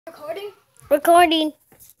Recording? Recording.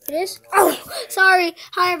 It is? Oh, sorry.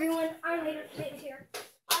 Hi, everyone. I'm Leader here.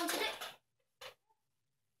 Today...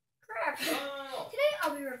 Crap. Today,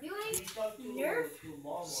 I'll be reviewing Nerf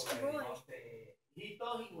Strife.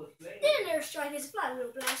 The Nerf Strife is a flat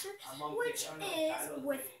wheel blaster, which is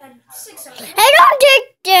with a 6-star. I don't take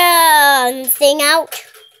the thing out.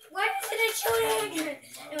 Why isn't it showing again?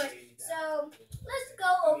 Anyway, so let's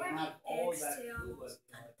go over the externals.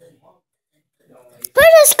 Put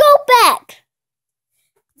the scope back.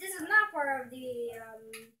 This is not part of the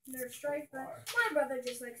Nerf Strife, but my brother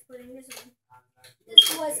just likes putting this on.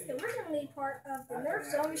 This was originally part of the Nerf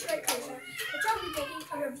Zombie Strike playset, which I'll be making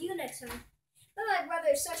a review next time. But my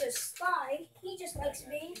brother is such a spy, he just likes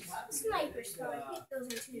being a sniper spy. Those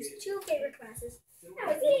are his two favorite classes.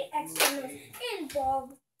 Now, the externals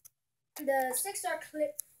involve the 6-star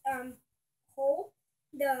clip hole,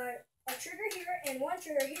 the trigger here, and one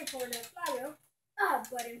trigger here for the flywheel, a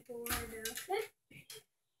button for the clip.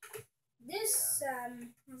 This,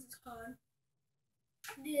 what's it called?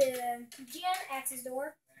 The GN access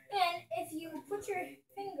door. And if you put your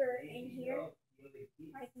finger in here,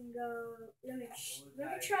 I can go, let me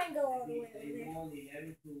try and go all the way over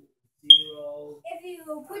there. If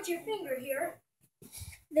you put your finger here,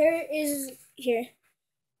 there is, here.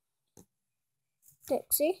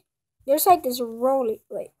 See? There's like this rolly,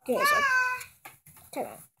 wait, give me a second. Turn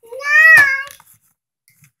on.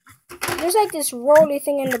 There's like this rolly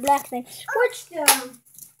thing in the black thing, which the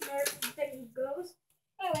Nerf thing goes.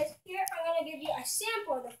 Anyways, here I'm gonna give you a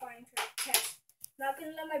sample of the fine test. Not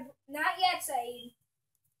yet, Saeed.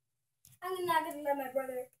 I'm not gonna let my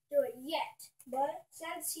brother do it yet. But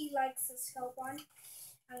since he likes the scope on,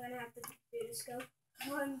 I'm gonna have to do the scope. I'm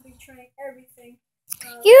gonna be trying everything.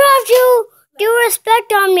 You have to do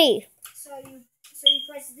respect on me. So you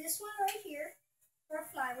press this one right here for a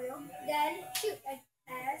flywheel. Then shoot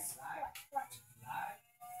as watch.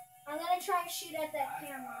 I'm gonna try and shoot at that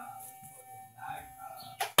camera.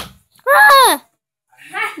 Ah!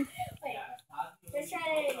 Wait, let's try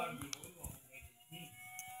it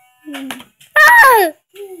again. Ah!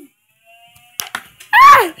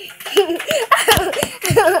 Ah!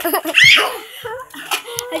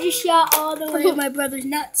 I just shot all the way at my brother's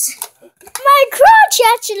nuts. My crotch,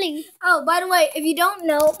 actually. Oh, by the way, if you don't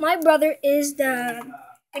know, my brother is the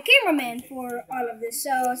cameraman for all of this.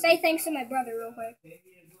 So say thanks to my brother real quick.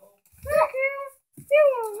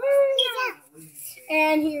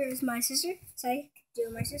 And here's my sister. Say, do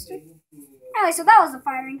my sister. Anyway, so that was the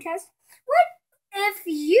firing test. What if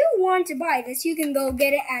you want to buy this? You can go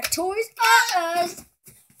get it at Toys R Us.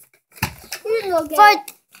 You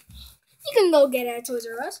can go get it at Toys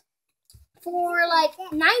R Us for like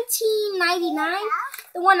 $19.99.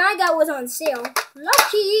 The one I got was on sale.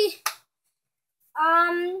 Lucky.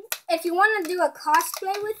 If you want to do a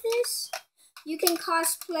cosplay with this, you can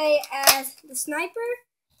cosplay as the sniper.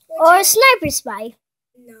 Or a sniper spy.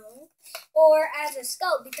 No. Or as a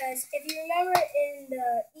scout, because if you remember in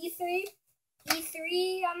the E3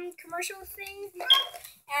 commercial thing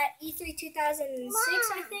at E3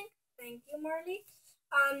 2006, I think. Thank you, Marley.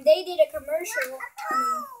 They did a commercial.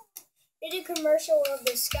 They did a commercial of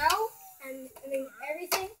the scout and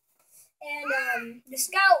everything, and the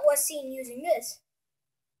scout was seen using this.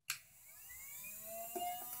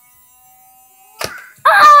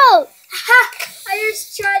 Oh! Ha! I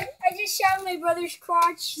just shot my brother's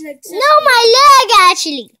crotch. No, my leg,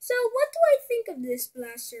 actually. So what do I think of this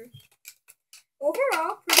blaster?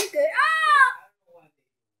 Overall, pretty good. Ah!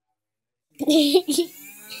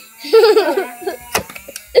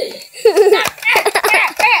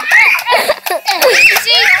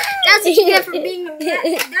 See, that's what you get for being.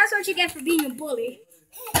 That's what you get for being a bully.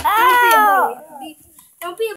 Don't be a bully. Don't be a